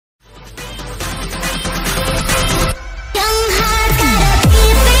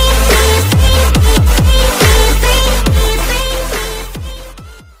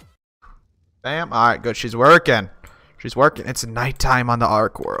Bam. All right, good. She's working. She's working. It's nighttime on the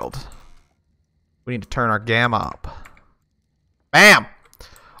Ark world. We need to turn our gamma up. Bam.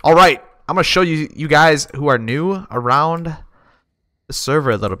 All right. I'm going to show you guys who are new around the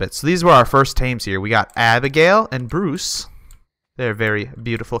server a little bit. So these were our first tames here. We got Abigail and Bruce. They're a very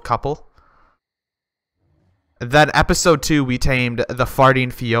beautiful couple. And then episode 2, we tamed the farting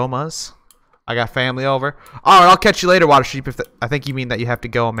Fiomas. I got family over. All right, I'll catch you later, Water Sheep. I think you mean that you have to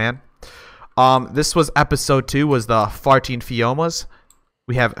go, man. This was episode 2, was the farting Fiomas.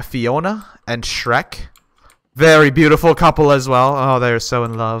 We have Fiona and Shrek. Very beautiful couple as well. Oh, they're so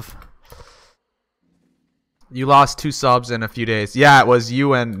in love. You lost 2 subs in a few days. Yeah, it was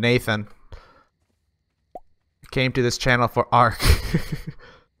you and Nathan. Came to this channel for Ark.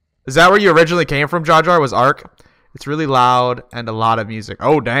 Is that where you originally came from, Jar Jar? Was Ark? It's really loud and a lot of music.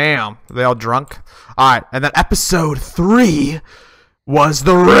 Oh, damn. Are they all drunk? All right. And then episode 3 was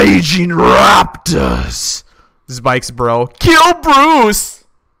the Raging Raptors. Spike's bro. Kill Bruce.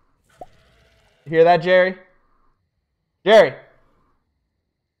 You hear that, Jerry? Jerry.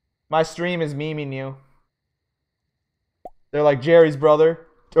 My stream is memeing you. They're like Jerry's brother.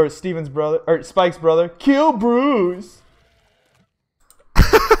 Or Steven's brother. Or Spike's brother. Kill Bruce.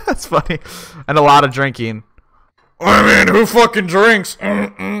 That's funny. And a lot of drinking. I mean, who fucking drinks?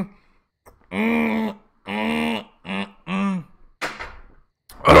 I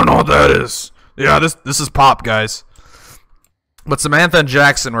don't know what that is. Yeah, this is pop, guys. But Samantha and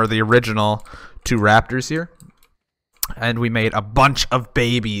Jackson were the original 2 raptors here. And we made a bunch of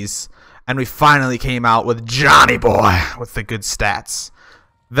babies. And we finally came out with Johnny Boy with the good stats.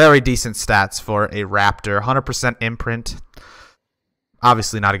 Very decent stats for a raptor. 100% imprint.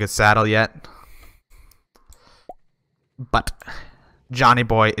 Obviously not a good saddle yet. But Johnny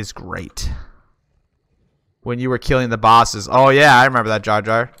Boy is great. When you were killing the bosses. Oh yeah, I remember that, Jar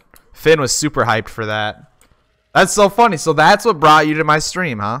Jar. Finn was super hyped for that. That's so funny. So that's what brought you to my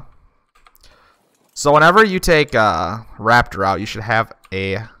stream, huh? So whenever you take a raptor out, you should have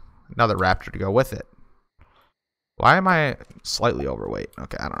another raptor to go with it. Why am I slightly overweight?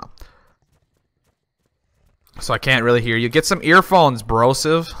 Okay, I don't know. So I can't really hear you. Get some earphones,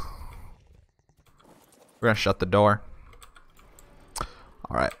 brosive. We're gonna shut the door.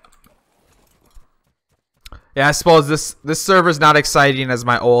 Alright. Yeah, I suppose this server's not exciting as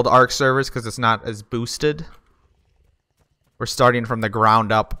my old Ark servers because it's not as boosted. We're starting from the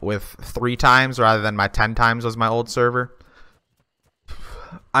ground up with 3 times rather than my 10 times was my old server.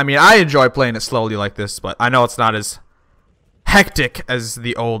 I mean, I enjoy playing it slowly like this, but I know it's not as hectic as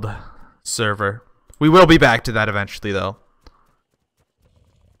the old server. We will be back to that eventually, though.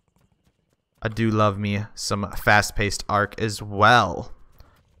 I do love me some fast-paced Ark as well.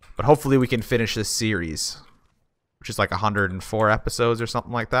 But hopefully we can finish this series, which is like 104 episodes or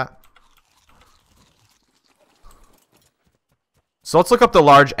something like that. So let's look up the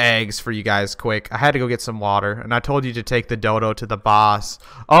large eggs for you guys quick. I had to go get some water, and I told you to take the dodo to the boss.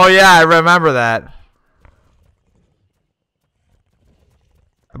 Oh yeah, I remember that.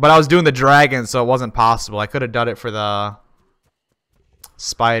 But I was doing the dragon, so it wasn't possible. I could have done it for the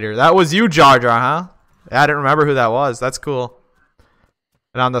spider. That was you, Jar Jar, huh? Yeah, I didn't remember who that was. That's cool.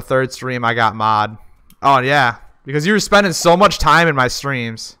 And on the 3rd stream, I got mod. Oh, yeah. Because you were spending so much time in my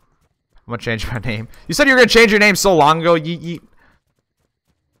streams. I'm going to change my name. You said you were going to change your name so long ago.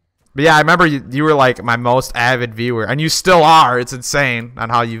 But yeah, I remember you were like my most avid viewer. And you still are. It's insane on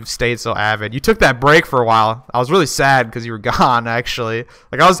how you've stayed so avid. You took that break for a while. I was really sad because you were gone, actually.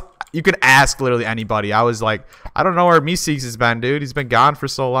 Like, you could ask literally anybody. I was like, I don't know where Meeseeks has been, dude. He's been gone for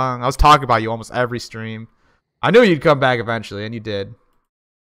so long. I was talking about you almost every stream. I knew you'd come back eventually, and you did.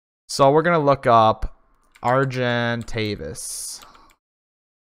 So we're going to look up Argentavis.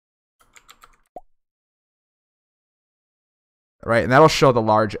 Right, and that'll show the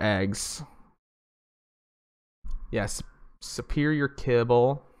large eggs. Yes, superior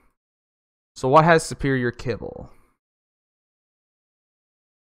kibble. So what has superior kibble?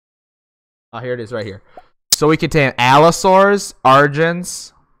 Oh, here it is right here. So we contain allosaurs,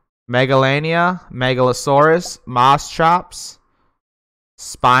 argents, megalania, megalosaurus, moss chops,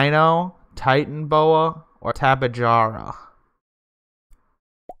 spino, titan boa, or tabajara.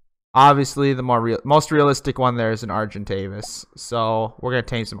 Obviously, the most realistic one there is an Argentavis. So we're gonna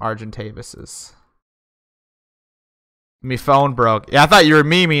tame some Argentavises. My phone broke. Yeah, I thought you were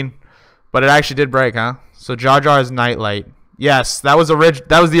memeing, but it actually did break, huh? So Jar Jar's Nightlight. Yes, that was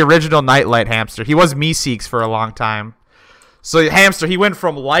the original Nightlight hamster. He was Meeseeks for a long time. So hamster, he went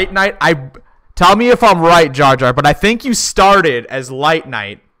from Light Night. Tell me if I'm right, Jar Jar, but I think you started as Light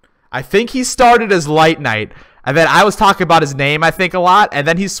Night. I think he started as Light Night. And then I was talking about his name, I think, a lot. And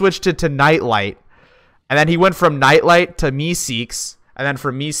then he switched it to Nightlight. And then he went from Nightlight to Meeseeks, and then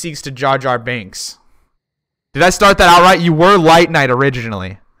from Meeseeks to Jar Jar Binks. Did I start that out right? You were Light Knight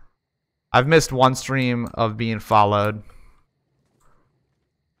originally. I've missed one stream of being followed.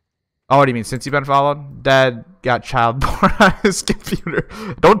 Oh, what do you mean? Since you've been followed? Dad got child born on his computer.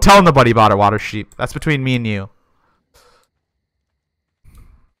 Don't tell nobody about it, Water Sheep. That's between me and you.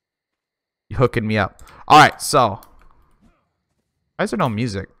 You hooking me up. Alright, so. Why is there no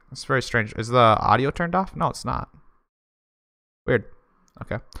music? It's very strange. Is the audio turned off? No, it's not. Weird.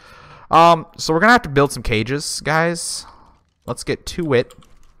 Okay. So we're gonna have to build some cages, guys. Let's get to it.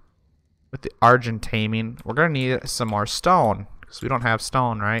 With the Argent taming. We're gonna need some more stone. Because we don't have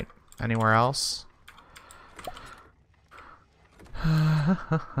stone, right? Anywhere else?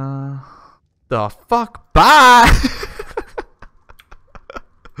 The fuck? Bye!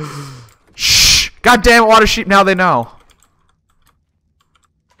 Shh! God damn it, Water Sheep, now they know.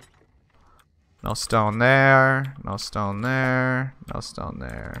 No stone there. No stone there. No stone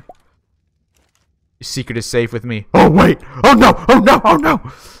there. Your secret is safe with me. Oh, wait! Oh, no! Oh, no! Oh,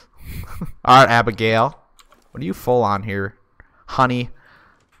 no! Alright, Abigail. What are you full on here? Honey.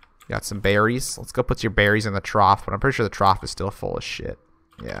 Got some berries. Let's go put your berries in the trough, but I'm pretty sure the trough is still full of shit.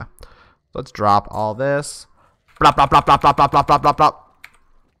 Yeah. Let's drop all this. Blop, blop, blop, blop, blop, blop, blop, blop, blop, blop.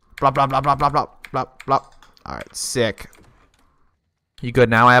 Blop, blop, blop, blop, blop, blop, blop, blop. Alright, sick. You good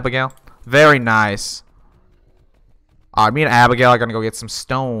now, Abigail? Very nice. Alright, me and Abigail are gonna go get some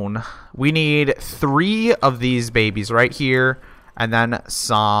stone. We need 3 of these babies right here. And then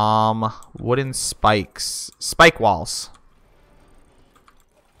some wooden spikes. Spike walls.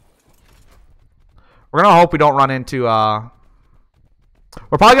 We're gonna hope we don't run into, we're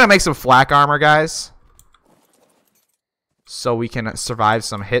probably gonna make some flak armor, guys. So we can survive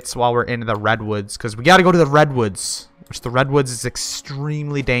some hits while we're in the redwoods. Because we gotta go to the redwoods. Which the redwoods is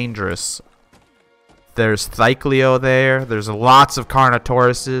extremely dangerous. There's Thycleo there. There's lots of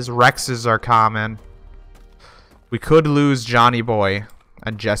Carnotauruses. Rexes are common. We could lose Johnny Boy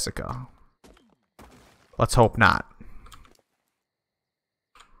and Jessica. Let's hope not.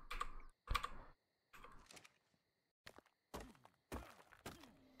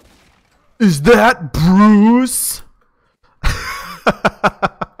 Is that Bruce?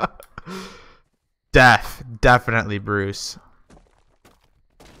 Definitely Bruce.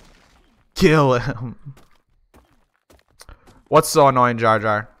 Kill him. What's so annoying, Jar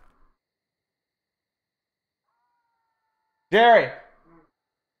Jar? Jerry,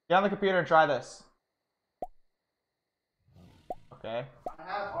 get on the computer and try this. Okay. I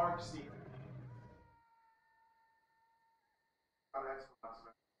have Argys.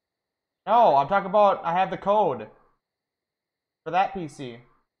 No, I'm talking about I have the code for that PC.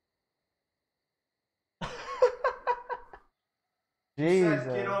 Jesus.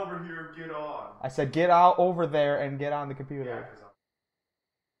 Said, get over here, get on. I said get out over there and get on the computer. Yeah,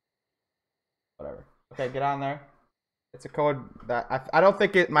 whatever. Okay, get on there. It's a code that I don't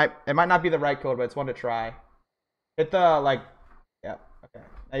think it might not be the right code, but it's one to try. Hit the yeah, okay.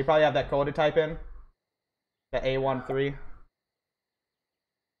 Now you probably have that code to type in. The A13.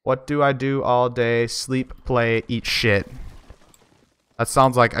 What do I do all day? Sleep, play, eat shit. That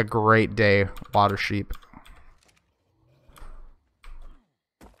sounds like a great day, Water Sheep.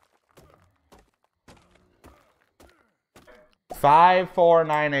 Five, 4,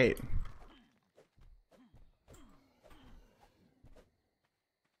 9, 8.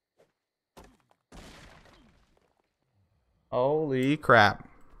 Holy crap.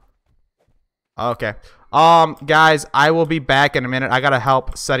 Okay. Guys, I will be back in a minute. I gotta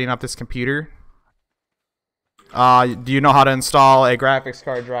help setting up this computer. Do you know how to install a graphics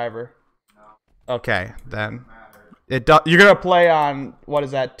card driver? No. Okay, then. You're gonna play on, what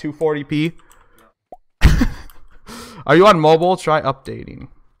is that, 240p? Are you on mobile? Try updating.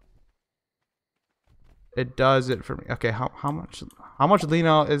 It does it for me. Okay, how much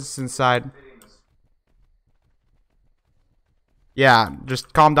Lino is inside? Yeah,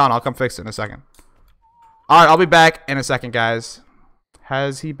 just calm down. I'll come fix it in a second. Alright, I'll be back in a second, guys.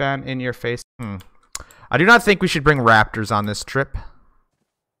 Has he been in your face? I do not think we should bring raptors on this trip.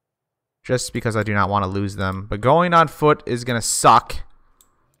 Just because I do not want to lose them. But going on foot is going to suck.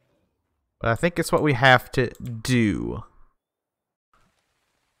 But I think it's what we have to do.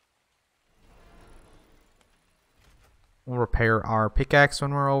 We'll repair our pickaxe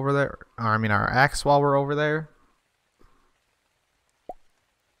when we're over there. I mean, our axe while we're over there.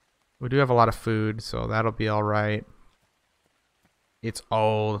 We do have a lot of food, so that'll be alright. It's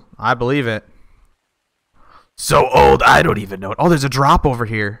old. I believe it. So old, I don't even know it. Oh, there's a drop over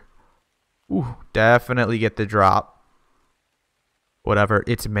here. Ooh, definitely get the drop. Whatever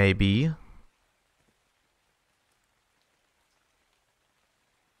it may be.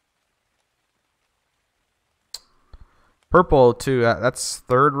 Purple too. That's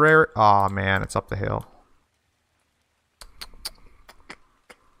third rare. Oh man, it's up the hill.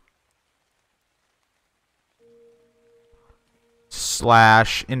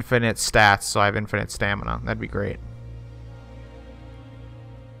 Slash infinite stats, so I have infinite stamina. That'd be great.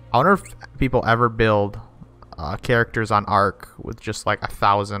 I wonder if people ever build characters on Ark with just like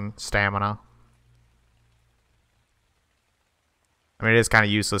 1,000 stamina. I mean, it is kind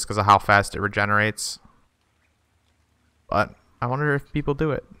of useless because of how fast it regenerates. But I wonder if people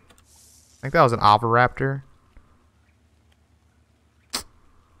do it. I think that was an Oviraptor. I'm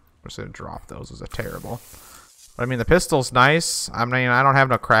just gonna drop those. Those are terrible. But I mean, the pistol's nice. I mean, I don't have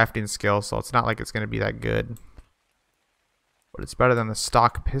no crafting skill, so it's not like it's gonna be that good. But it's better than the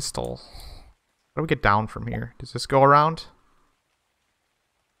stock pistol. How do we get down from here? Does this go around?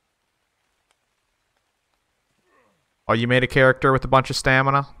 Oh, you made a character with a bunch of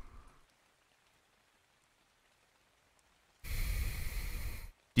stamina?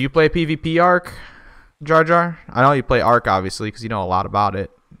 Do you play PvP Ark, Jar Jar? I know you play Ark, obviously, because you know a lot about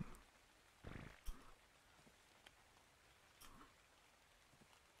it.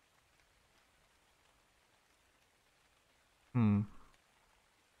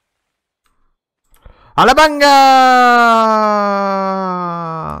 Alabanga!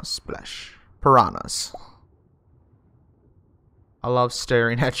 Splash. Piranhas. I love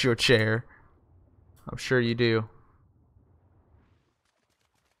staring at your chair. I'm sure you do.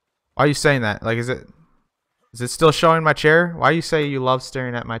 Why are you saying that? Like, is it still showing my chair? Why you say you love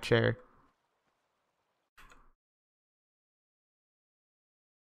staring at my chair?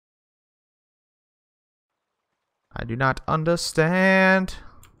 I do not understand.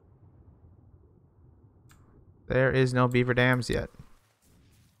 There is no beaver dams yet.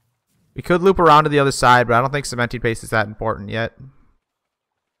 We could loop around to the other side, but I don't think cementing paste is that important yet.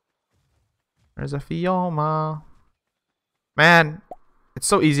 There's a Fioma. Man, it's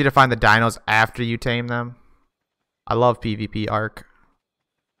so easy to find the dinos after you tame them. I love PvP Ark.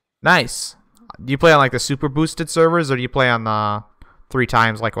 Nice. Do you play on like the super boosted servers, or do you play on the 3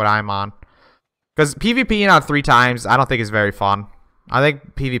 times like what I'm on? Because PvPing on 3 times I don't think is very fun. I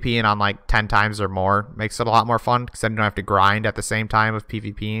think PvPing on like 10 times or more makes it a lot more fun, because then you don't have to grind at the same time of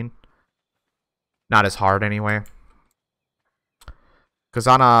PvPing. Not as hard anyway. Because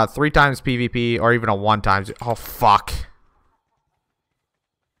on a 3 times PvP, or even a 1 times... Oh, fuck.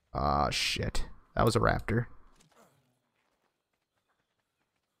 Shit. That was a raptor.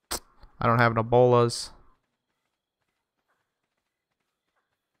 I don't have no bolas.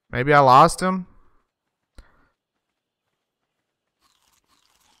 Maybe I lost him?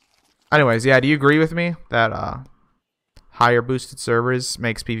 Anyways, yeah, do you agree with me that higher boosted servers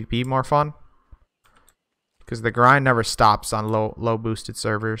makes PvP more fun? Because the grind never stops on low boosted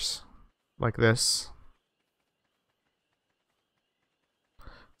servers like this.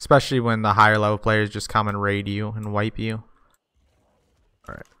 Especially when the higher level players just come and raid you and wipe you.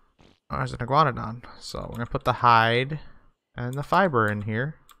 Alright. Oh, there's an iguanodon. So we're going to put the hide and the fiber in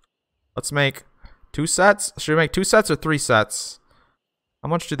here. Let's make 2 sets. Should we make 2 sets or 3 sets? How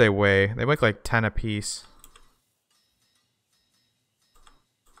much do they weigh? They weigh like 10 apiece.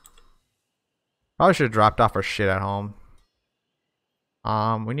 Probably should have dropped off our shit at home.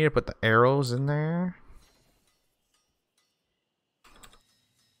 We need to put the arrows in there.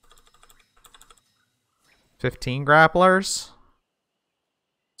 $15 grapplers.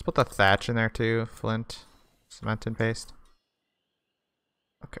 Let's put the thatch in there too. Flint, cement, and paste.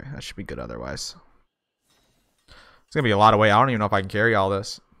 Okay, that should be good otherwise. It's gonna be a lot of weight. I don't even know if I can carry all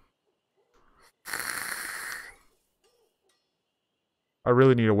this. I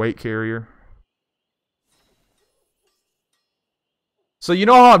really need a weight carrier. So you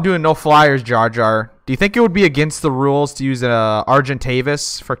know how I'm doing no flyers, Jar Jar. Do you think it would be against the rules to use a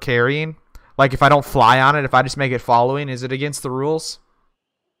Argentavis for carrying? Like if I don't fly on it, if I just make it following, is it against the rules?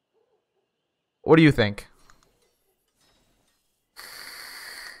 What do you think?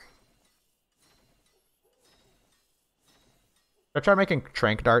 I try making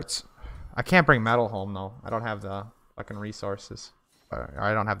trank darts. I can't bring metal home though. I don't have the fucking resources. Or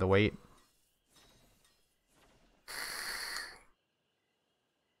I don't have the weight.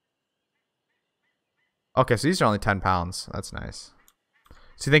 Okay, so these are only 10 pounds. That's nice.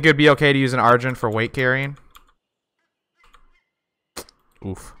 So you think it would be okay to use an Argent for weight carrying?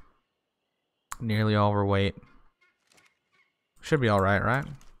 Oof. Nearly overweight. Should be alright, right?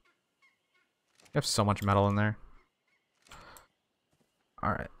 You have so much metal in there.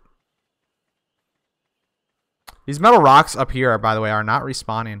 Alright. These metal rocks up here, by the way, are not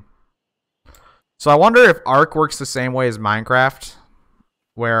respawning. So I wonder if Ark works the same way as Minecraft.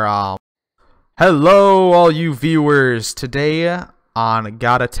 Where, Hello, all you viewers. Today on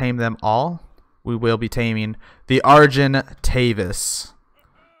Gotta Tame Them All, we will be taming the Argentavis.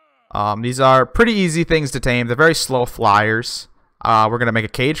 These are pretty easy things to tame. They're very slow flyers. We're going to make a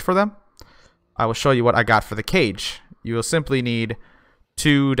cage for them. I will show you what I got for the cage. You will simply need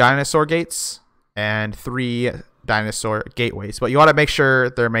 2 dinosaur gates and 3 dinosaur gateways. But you want to make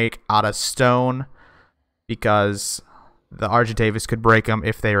sure they're made out of stone because the Argentavis could break them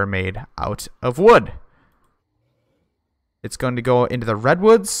if they were made out of wood. It's going to go into the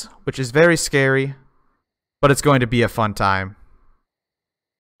redwoods, which is very scary, but it's going to be a fun time.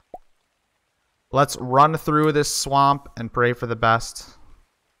 Let's run through this swamp and pray for the best.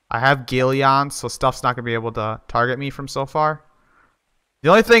 I have Galeon, so stuff's not going to be able to target me from so far.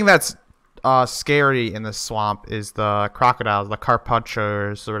 The only thing that's scary in this swamp is the crocodiles, the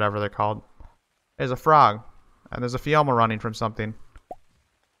carpuchos, or whatever they're called. There's a frog. And there's a Fioma running from something.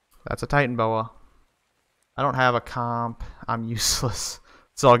 That's a Titan boa. I don't have a comp. I'm useless.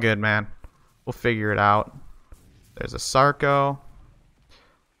 It's all good, man. We'll figure it out. There's a Sarco.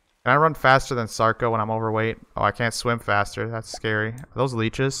 Can I run faster than Sarco when I'm overweight? Oh, I can't swim faster. That's scary. Are those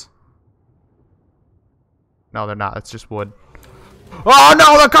leeches? No, they're not. It's just wood. Oh,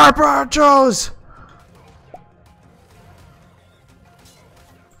 no! The carpuchos!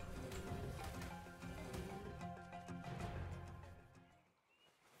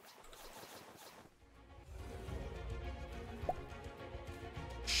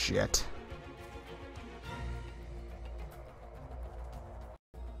 Shit.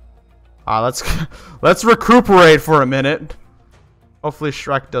 Let's recuperate for a minute. Hopefully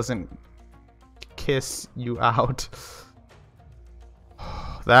Shrek doesn't kiss you out.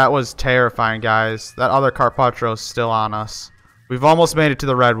 That was terrifying, guys. That other Carpatro's still on us. We've almost made it to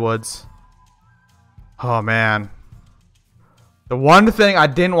the redwoods. Oh man. The one thing I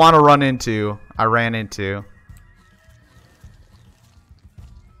didn't want to run into, I ran into.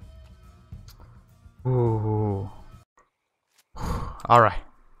 Ooh. Alright.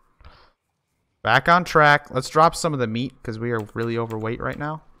 Back on track. Let's drop some of the meat because we are really overweight right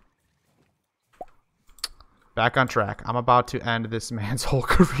now. Back on track. I'm about to end this man's whole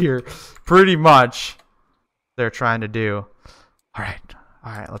career. Pretty much. They're trying to do. Alright.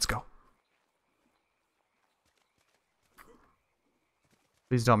 Alright, let's go.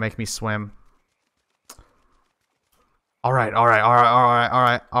 Please don't make me swim. Alright, alright, alright, alright,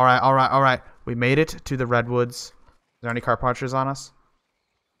 alright, alright, alright, alright. We made it to the redwoods. Is there any carpuchos on us?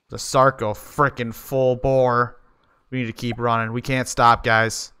 The Sarco, frickin' full bore. We need to keep running. We can't stop,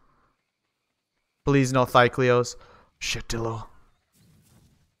 guys. Please no Thycleos. Shit, Dillo.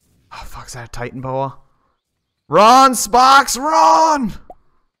 Oh, fuck, is that a Titan boa? Run, Spox, run!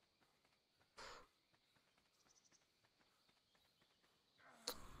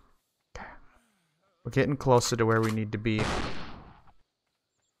 Okay. We're getting closer to where we need to be.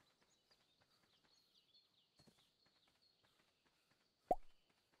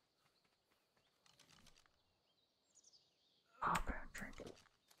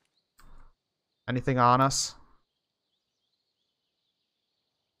 Anything on us?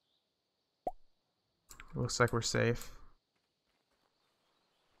 Looks like we're safe.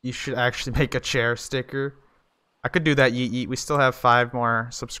 You should actually make a chair sticker. I could do that, yeet yeet. We still have 5 more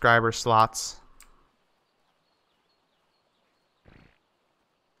subscriber slots.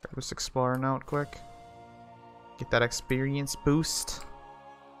 Just explore out quick. Get that experience boost.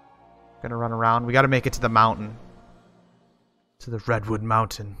 Gonna run around. We gotta make it to the mountain. To the Redwood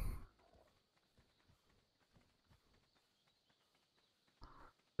Mountain.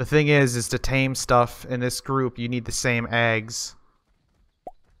 The thing is to tame stuff in this group, you need the same eggs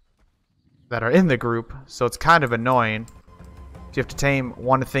that are in the group, so it's kind of annoying. You have to tame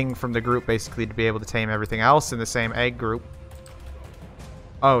one thing from the group, basically, to be able to tame everything else in the same egg group.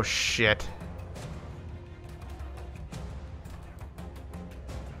 Oh, shit.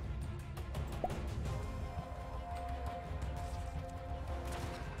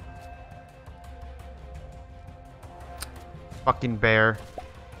 Fucking bear.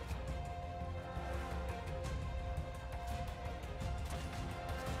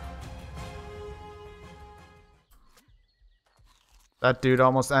 That dude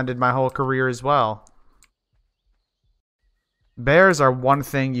almost ended my whole career as well. Bears are one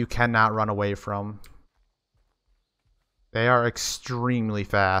thing you cannot run away from. They are extremely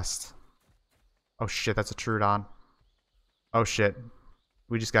fast. Oh shit, that's a Trudon. Oh shit.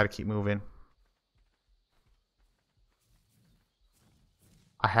 We just gotta keep moving.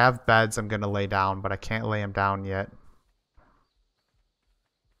 I have beds I'm gonna lay down, but I can't lay them down yet.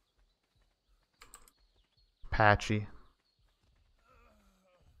 Patchy.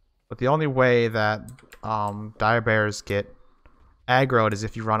 But the only way that dire bears get aggroed is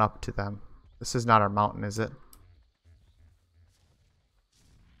if you run up to them. This is not our mountain, is it?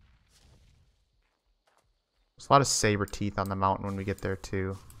 There's a lot of saber teeth on the mountain when we get there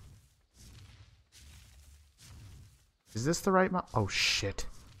too. Is this the right mountain? Oh shit.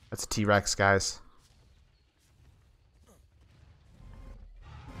 That's a T-Rex, guys.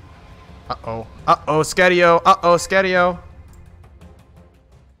 Uh-oh. Uh-oh, Skedio. Uh-oh, Skedio.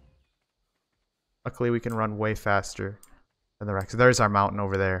 Luckily, we can run way faster than the Rex. There's our mountain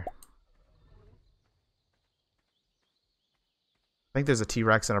over there. I think there's a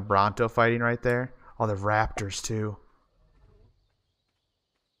T-Rex and a Bronto fighting right there. Oh, the raptors, too.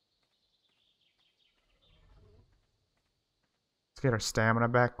 Let's get our stamina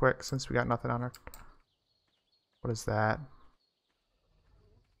back quick since we got nothing on her. What is that?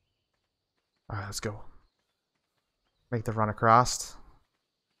 Alright, let's go. Make the run across.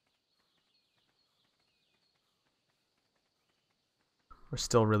 We're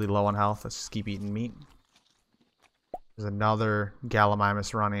still really low on health. Let's just keep eating meat. There's another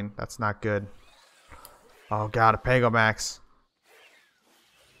Gallimimus running. That's not good. Oh god, a Pegomax.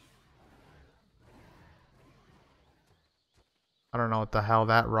 I don't know what the hell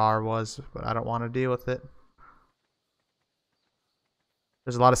that roar was, but I don't want to deal with it.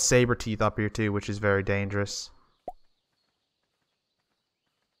 There's a lot of saber teeth up here too, which is very dangerous.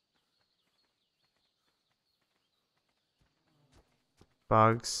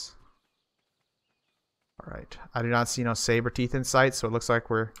 Bugs. Alright. I do not see no saber teeth in sight, so it looks like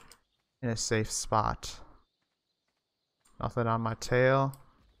we're in a safe spot. Nothing on my tail.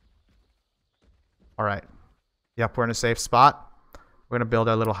 Alright. Yep, we're in a safe spot. We're going to build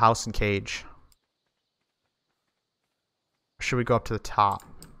our little house and cage. Or should we go up to the top?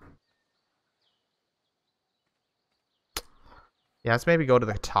 Yeah, let's maybe go to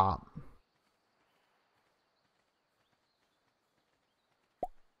the top.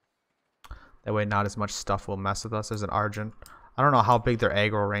 That way not as much stuff will mess with us as an Argent. I don't know how big their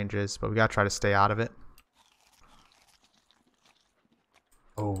aggro range is, but we gotta try to stay out of it.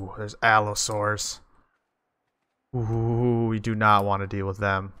 Oh, there's Allosaurs. Ooh, we do not want to deal with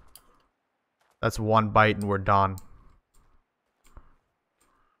them. That's one bite and we're done.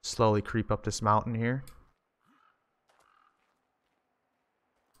 Slowly creep up this mountain here.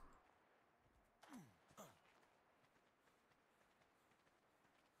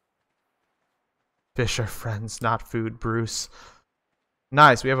 Fish are friends, not food, Bruce.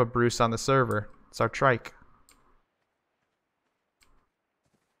 Nice, we have a Bruce on the server. It's our trike.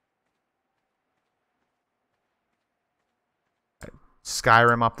 Right.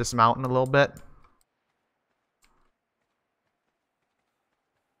 Skyrim up this mountain a little bit.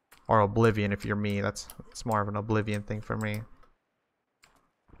 Or Oblivion if you're me. That's more of an Oblivion thing for me.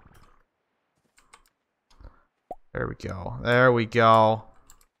 There we go. There we go.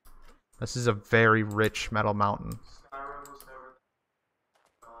 This is a very rich metal mountain.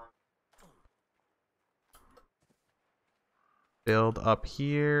 Build up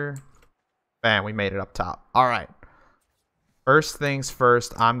here. Bam, we made it up top. Alright. First things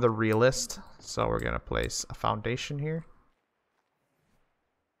first, I'm the realist. So we're going to place a foundation here.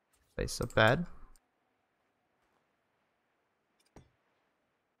 Place a bed.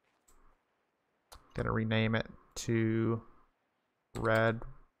 Gonna rename it to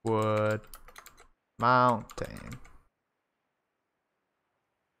Redwood Mountain.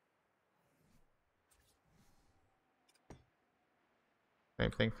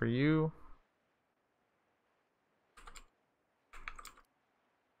 Same thing for you.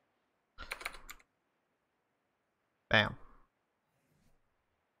 Bam.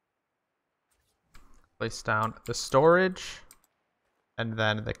 Place down the storage and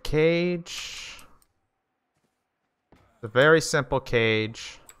then the cage. It's a very simple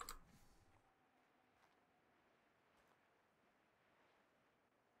cage.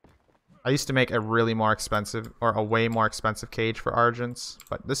 I used to make a really more expensive or a way more expensive cage for Argents,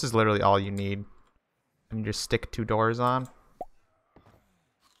 but this is literally all you need. And you just stick 2 doors on.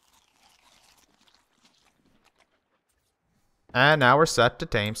 And now we're set to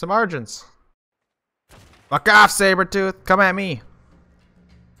tame some Argents. Fuck off, Sabretooth! Come at me!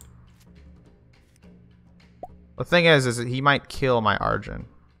 The thing is that he might kill my Argent.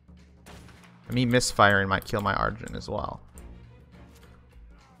 And me misfiring might kill my Argent as well.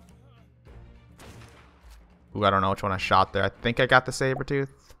 Ooh, I don't know which one I shot there. I think I got the Sabretooth,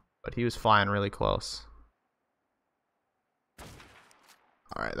 but he was flying really close.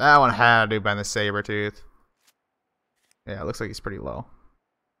 Alright, that one had to be the Sabretooth. Yeah, it looks like he's pretty low.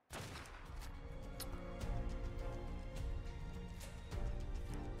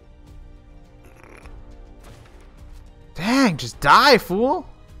 just die, fool.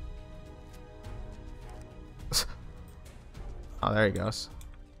 Oh, there he goes.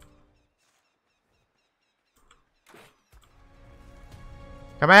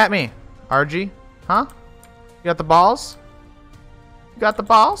 Come at me, Argy. Huh? You got the balls? You got the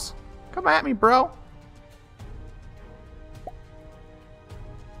balls? Come at me, bro.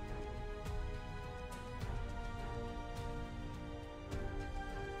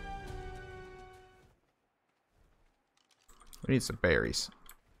 We need some berries.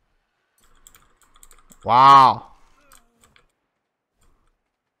 Wow.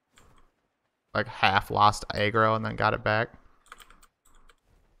 Like half lost aggro and then got it back.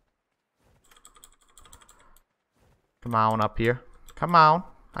 Come on up here. Come on.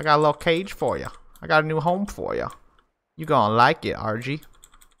 I got a little cage for you. I got a new home for you. You gonna like it, Argy.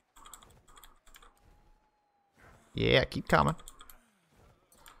 Yeah, keep coming.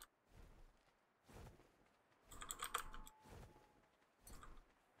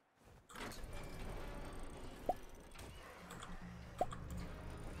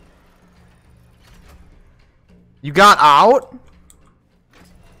 You got out?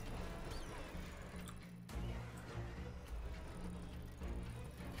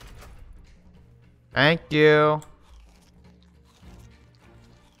 Thank you.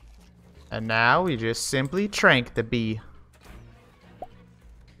 And now we just simply trank the bee.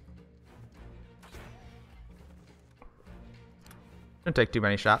 Don't take too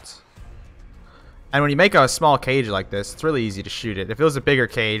many shots. And when you make a small cage like this, it's really easy to shoot it. If it was a bigger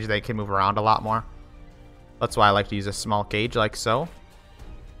cage, they can move around a lot more. That's why I like to use a small cage like so.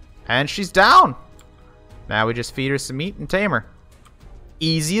 And she's down. Now we just feed her some meat and tame her.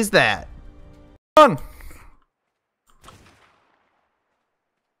 Easy as that. Done.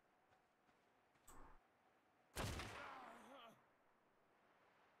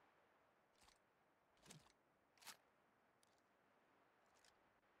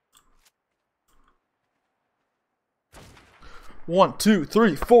 One, two,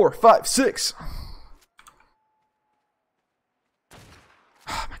 three, 4, 5, 6.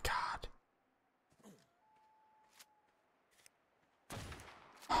 Oh my god.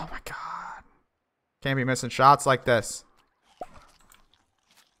 Oh my god. Can't be missing shots like this.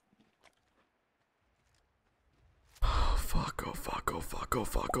 Oh fuck, oh fuck, oh fuck, oh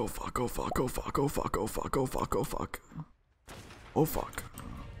fuck, oh fuck, oh fuck, oh fuck, oh fuck, oh fuck, oh fuck, oh fuck. Oh fuck.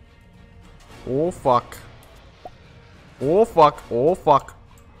 Oh fuck. Oh fuck, oh fuck.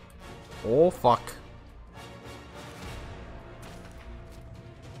 Oh fuck.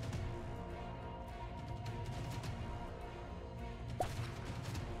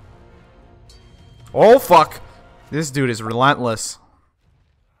 Oh fuck! This dude is relentless.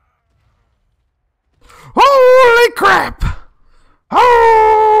 Holy crap!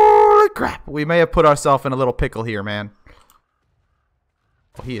 Holy crap! We may have put ourselves in a little pickle here, man.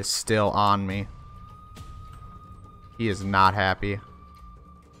 Oh, he is still on me. He is not happy.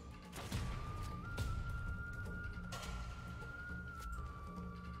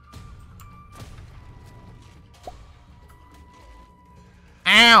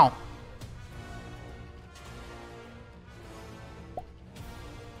 Ow!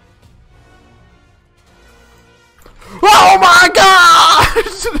 Oh my god!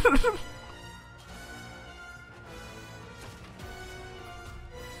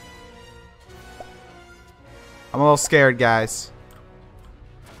 I'm a little scared, guys.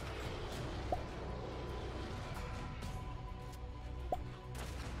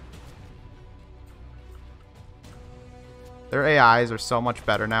 Their AIs are so much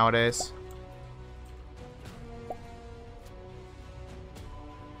better nowadays.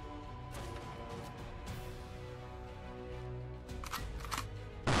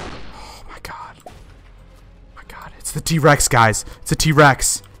 Oh my god. Oh my god. It's the T-Rex, guys. It's a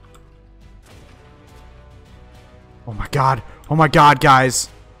T-Rex. Oh my god. Oh my god, guys.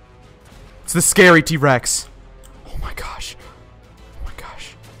 It's the scary T-Rex. Oh my gosh. Oh my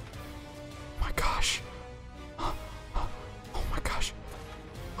gosh. Oh my gosh. Oh my gosh.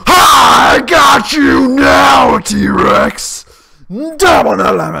 I got you now, T-Rex. Double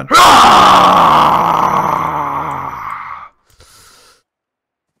the lemon. Ah!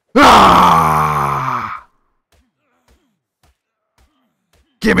 Ah!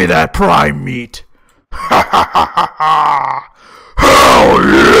 Give me that prime meat. Ha ha ha ha ha! Hell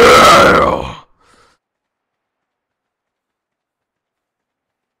yeah!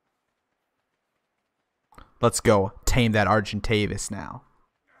 Let's go tame that Argentavis now.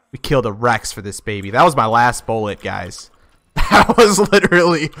 We killed a Rex for this baby. That was my last bullet, guys. That was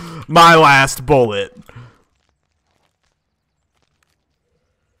literally my last bullet.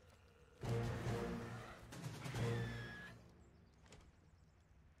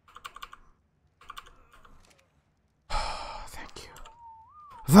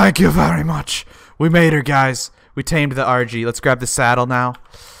 Thank you very much. We made her, guys. We tamed the Argy. Let's grab the saddle now.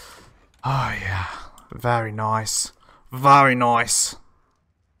 Oh, yeah. Very nice. Very nice.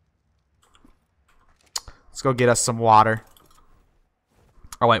 Let's go get us some water.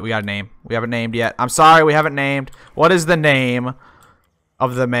 Oh, wait. We got a name. We haven't named yet. I'm sorry. We haven't named. What is the name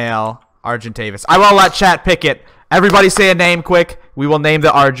of the male Argentavis? I won't let chat pick it. Everybody say a name quick. We will name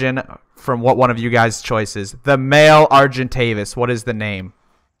the Argent from what one of you guys' choices. The male Argentavis. What is the name?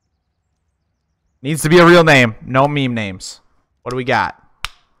 Needs to be a real name. No meme names. What do we got?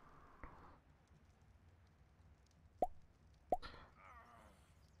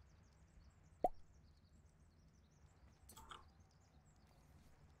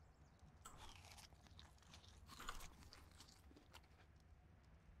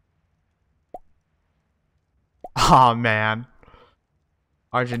 Oh, man.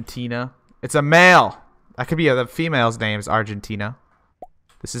 Argentina. It's a male. That could be the female's name is Argentina.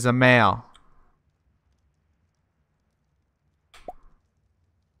 This is a male.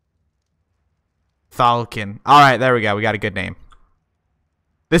 Thalkin. Alright, there we go. We got a good name.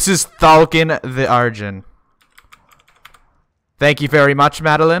 This is Thalkin the Argent. Thank you very much,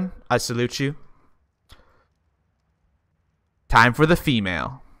 Madeline. I salute you. Time for the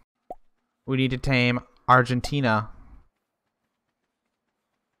female. We need to tame Argentina.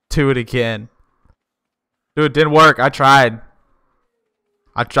 Do it again. Dude, it didn't work. I tried.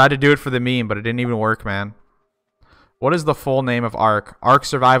 I tried to do it for the meme, but it didn't even work, man. What is the full name of Ark? Ark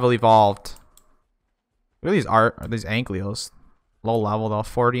Survival Evolved. Look at these Ankylos. Low level though,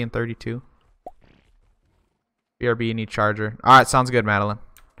 40 and 32. BRB need charger. Alright, sounds good, Madeline.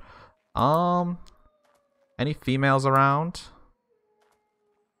 Any females around?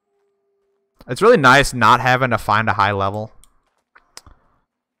 It's really nice not having to find a high level.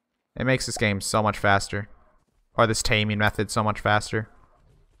 It makes this game so much faster. Or this taming method so much faster.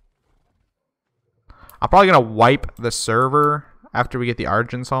 I'm probably gonna wipe the server after we get the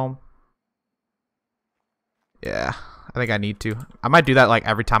Argents home. Yeah, I think I need to. I might do that like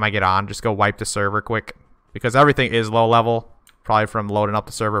every time I get on. Just go wipe the server quick. Because everything is low level. Probably from loading up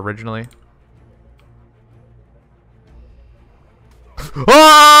the server originally.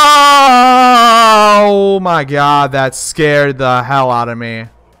 Oh my god, that scared the hell out of me.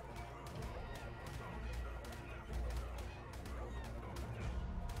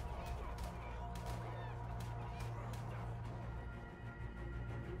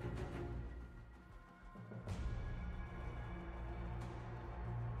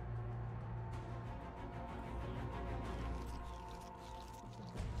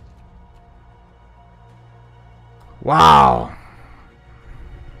 Wow.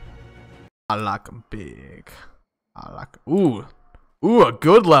 I like them big. I like. Ooh. Ooh, a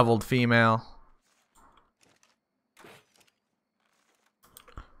good leveled female.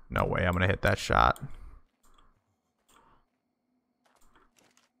 No way I'm going to hit that shot.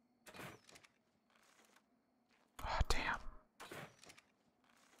 Oh, damn.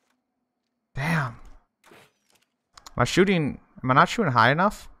 Damn. Am I not shooting high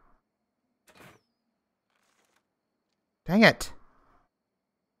enough? Dang it.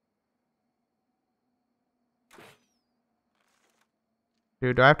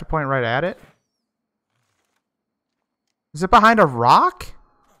 Dude, do I have to point right at it? Is it behind a rock?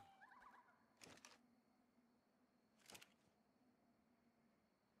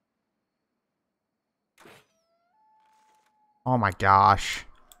 Oh my gosh.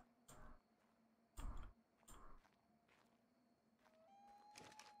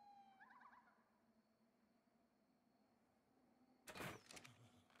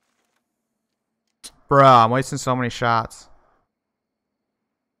 Bruh, I'm wasting so many shots.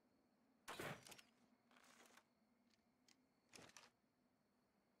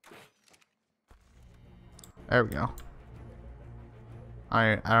 There we go.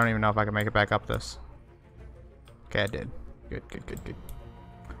 I don't even know if I can make it back up this. Okay, I did. Good, good, good, good.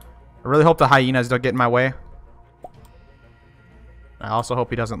 I really hope the hyenas don't get in my way. I also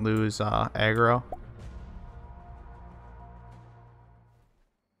hope he doesn't lose aggro.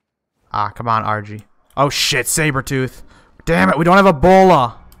 Ah, come on, Argy. Oh shit, Sabretooth. Damn it, we don't have a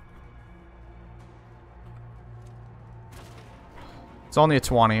Ebola. It's only a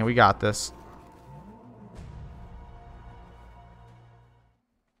 20. We got this.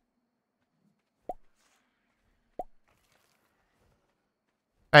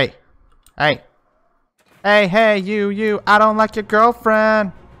 Hey. Hey. Hey, hey, you. I don't like your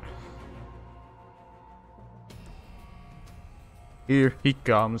girlfriend. Here he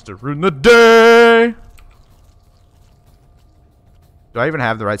comes to ruin the day. Do I even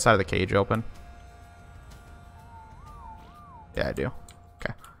have the right side of the cage open? Yeah, I do.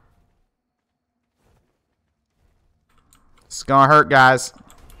 Okay. It's gonna hurt, guys.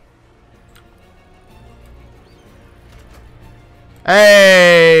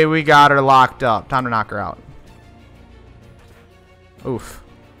 Hey, we got her locked up. Time to knock her out. Oof.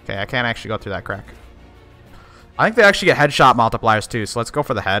 Okay, I can't actually go through that crack. I think they actually get headshot multipliers too, so let's go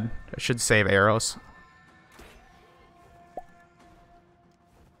for the head. It should save arrows.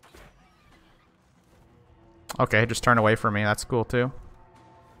 Okay, just turn away from me. That's cool too.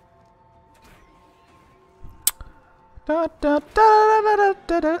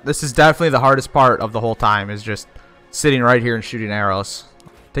 This is definitely the hardest part of the whole time, is just sitting right here and shooting arrows.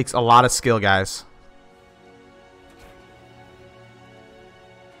 Takes a lot of skill, guys.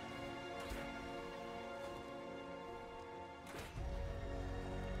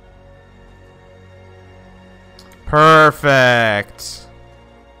 Perfect.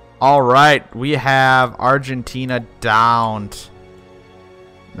 All right, we have Argentina downed.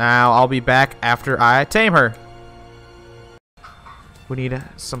 Now I'll be back after I tame her. We need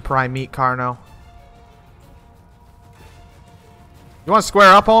some prime meat, Carno. You want to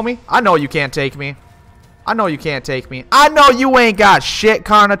square up, homie? I know you can't take me. I know you can't take me. I know you ain't got shit,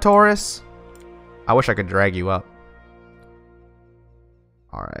 Carnotaurus. I wish I could drag you up.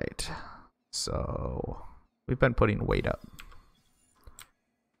 All right. So we've been putting weight up.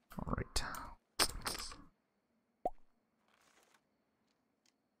 All right.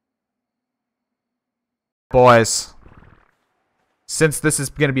 Boys, since this is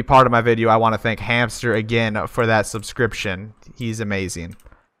going to be part of my video, I want to thank Hamster again for that subscription. He's amazing.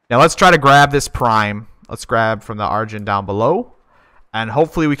 Now let's try to grab this prime. Let's grab from the Argent down below, and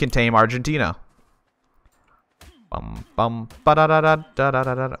hopefully we can tame Argentina. Bum bum ba da da da da da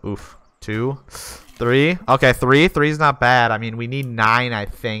da da. Oof. 2, 3. Okay, 3. 3 is not bad. I mean, we need 9, I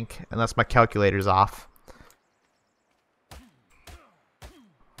think, unless my calculator's off.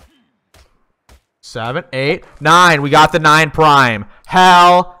 7, 8, 9. We got the 9 prime.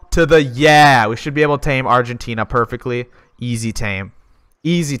 Hell to the yeah. We should be able to tame Argentina perfectly. Easy tame.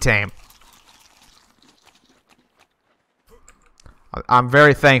 Easy tame. I'm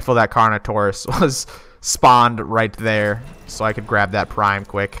very thankful that Carnotaurus was spawned right there, so I could grab that prime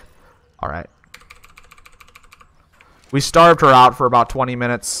quick. Alright. We starved her out for about 20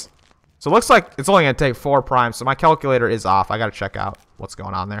 minutes. So it looks like it's only going to take 4 primes, so my calculator is off. I got to check out what's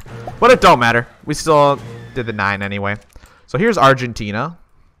going on there. But it don't matter. We still did the 9 anyway. So here's Argentina.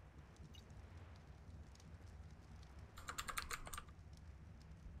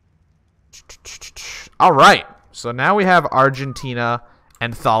 Alright. So now we have Argentina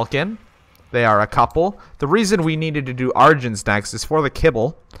and Falcon. They are a couple. The reason we needed to do Argents next is for the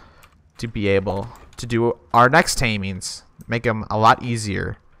kibble, to be able to do our next tamings. Make them a lot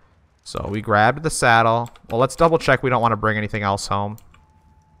easier. So we grabbed the saddle. Well, let's double check we don't want to bring anything else home.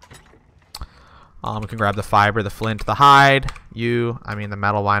 We can grab the fiber, the flint, the hide. I mean the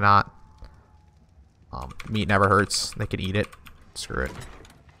metal, why not? Meat never hurts. They could eat it. Screw it.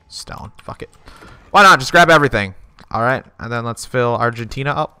 Stone. Fuck it. Why not? Just grab everything. Alright, and then let's fill Argentina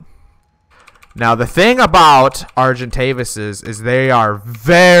up. Now, the thing about Argentavises is they are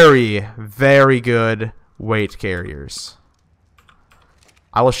very, very good weight carriers.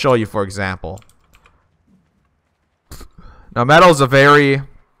 I will show you, for example. Now, metal is a very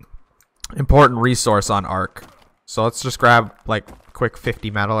important resource on Ark. So let's just grab, like, quick 50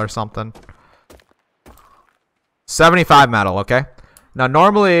 metal or something. 75 metal, okay? Now,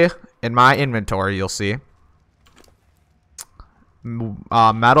 normally, in my inventory, you'll see,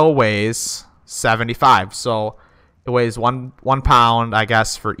 metal weighs 75, so it weighs one pound, I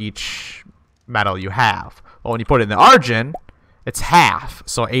guess, for each metal you have. But when you put it in the Argent, it's half,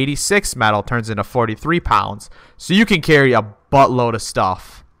 so 86 metal turns into 43 pounds. So you can carry a buttload of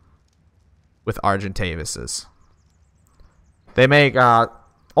stuff with Argentavises. They make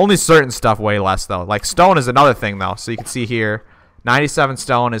only certain stuff weigh less, though. Like stone is another thing, though. So you can see here, 97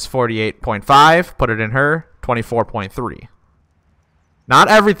 stone is 48.5. Put it in her, 24.3. Not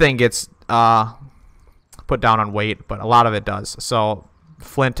everything gets put down on weight, but a lot of it does. So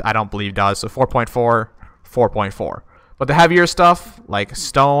flint, I don't believe does. So 4.4, 4.4. But the heavier stuff, like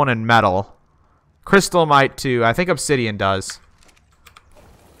stone and metal, crystal might too. I think obsidian does.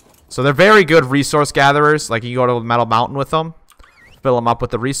 So they're very good resource gatherers. Like you go to Metal Mountain with them, fill them up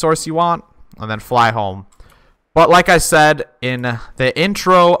with the resource you want, and then fly home. But like I said in the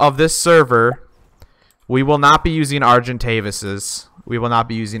intro of this server, we will not be using Argentavises. We will not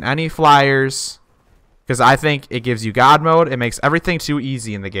be using any flyers, because I think it gives you God mode. It makes everything too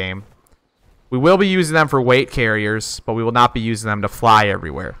easy in the game. We will be using them for weight carriers, but we will not be using them to fly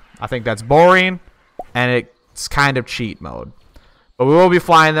everywhere. I think that's boring, and it's kind of cheat mode. But we will be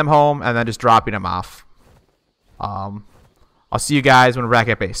flying them home and then just dropping them off. I'll see you guys when we're back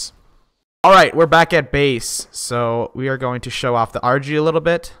at base. Alright, we're back at base. So we are going to show off the Argy a little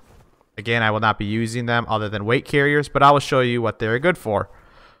bit. Again, I will not be using them other than weight carriers, but I will show you what they're good for.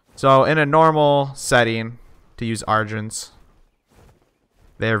 So in a normal setting, to use Argents,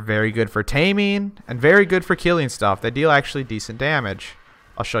 they're very good for taming and very good for killing stuff. They deal actually decent damage.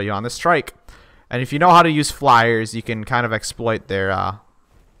 I'll show you on the strike. And if you know how to use flyers, you can kind of exploit their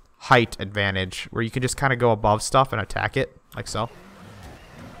height advantage, where you can just kind of go above stuff and attack it, like so.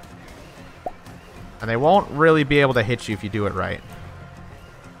 And they won't really be able to hit you if you do it right.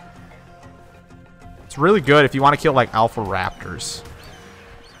 It's really good if you want to kill like alpha raptors.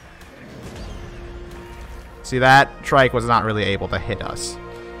 See, that trike was not really able to hit us.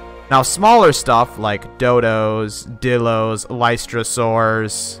 Now, smaller stuff like dodos, dillos,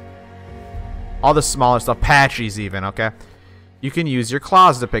 lystrosaurs, all the smaller stuff, patchies even, okay? You can use your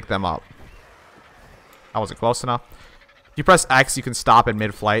claws to pick them up. That wasn't close enough. If you press X, you can stop in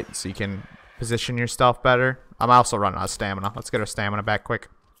mid-flight, so you can position yourself better. I'm also running out of stamina. Let's get our stamina back quick.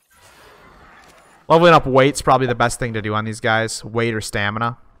 Leveling up weight's probably the best thing to do on these guys. Weight or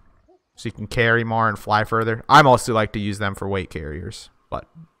stamina. So you can carry more and fly further. I mostly like to use them for weight carriers, but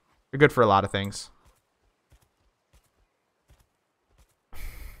they're good for a lot of things.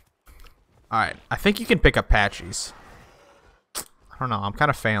 Alright, I think you can pick up patchies. I don't know, I'm kind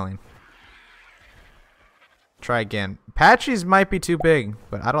of failing. Try again. Patchies might be too big,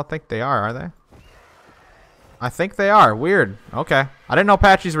 but I don't think they are they? I think they are. Weird. Okay. I didn't know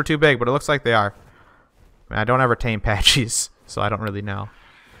patchies were too big, but it looks like they are. I mean, I don't ever tame patchies, so I don't really know.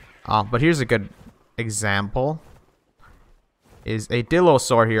 But here's a good example. Is a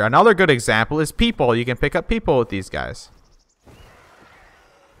Dillosaur here. Another good example is people. You can pick up people with these guys.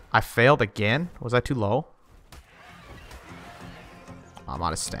 I failed again? Was I too low? I'm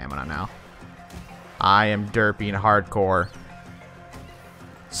out of stamina now. I am derping hardcore.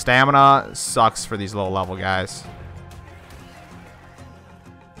 Stamina sucks for these low level guys.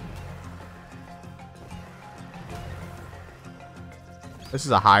 This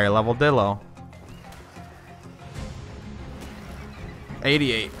is a higher level Dillo.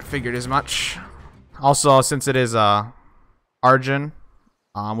 88. I figured as much. Also, since it is Argyn,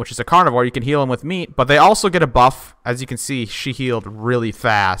 which is a carnivore, you can heal them with meat, but they also get a buff. As you can see, she healed really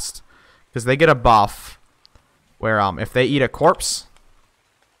fast. Because they get a buff where if they eat a corpse,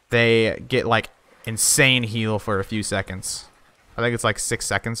 they get like insane heal for a few seconds. I think it's like 6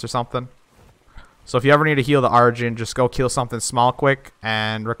 seconds or something. So if you ever need to heal the Argyn, just go kill something small quick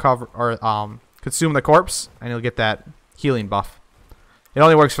and recover or consume the corpse, and you'll get that healing buff. It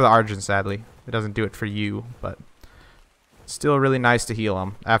only works for the Argyn, sadly. It doesn't do it for you, but still really nice to heal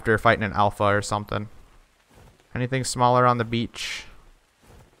them after fighting an alpha or something. Anything smaller on the beach?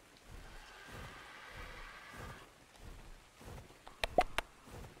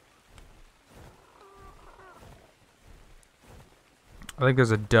 I think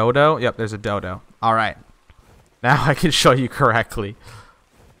there's a dodo. Yep, there's a dodo. All right. Now I can show you correctly.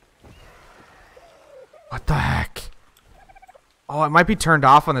 What the heck? Oh, it might be turned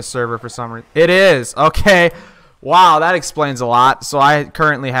off on the server for some reason. It is. Okay. Wow, that explains a lot. So I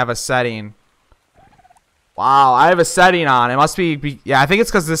currently have a setting. Wow, I have a setting on. It must be yeah, I think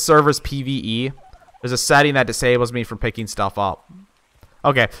it's because this server's PvE. There's a setting that disables me from picking stuff up.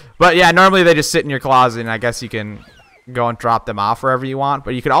 Okay. But yeah, normally they just sit in your closet, and I guess you can go and drop them off wherever you want.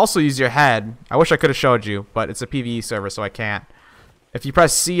 But you could also use your head. I wish I could have showed you, but it's a PvE server, so I can't. If you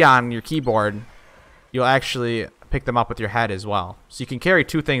press C on your keyboard, you'll actually pick them up with your head as well. So you can carry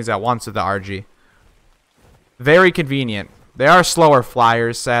two things at once with the Argy. Very convenient. They are slower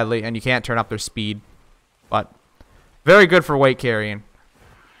flyers, sadly, and you can't turn up their speed. But very good for weight carrying.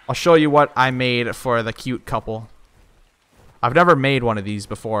 I'll show you what I made for the cute couple. I've never made one of these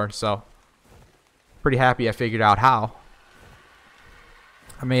before, so pretty happy I figured out how.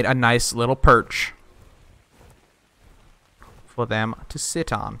 I made a nice little perch for them to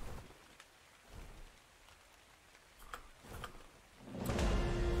sit on.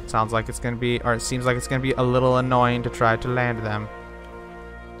 Sounds like it's gonna be, or it seems like it's gonna be a little annoying to try to land them.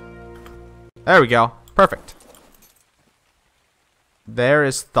 There we go. Perfect. There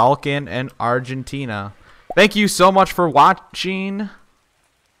is Thalkin in Argentina. Thank you so much for watching.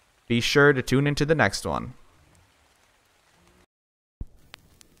 Be sure to tune into the next one.